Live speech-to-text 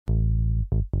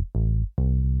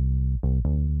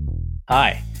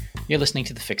Hi, you're listening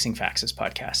to the Fixing Faxes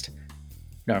podcast.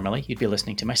 Normally, you'd be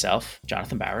listening to myself,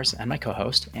 Jonathan Bowers, and my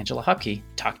co-host, Angela Hupke,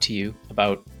 talk to you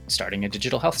about starting a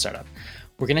digital health startup.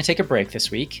 We're going to take a break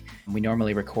this week. We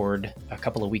normally record a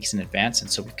couple of weeks in advance, and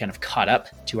so we've kind of caught up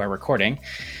to our recording.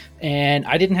 And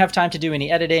I didn't have time to do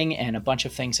any editing, and a bunch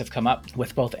of things have come up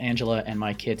with both Angela and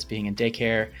my kids being in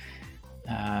daycare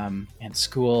and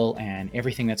school and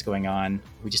everything that's going on.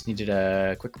 We just needed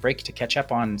a quick break to catch up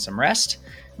on some rest,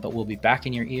 but we'll be back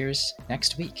in your ears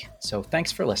next week. So thanks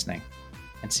for listening,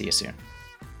 and see you soon.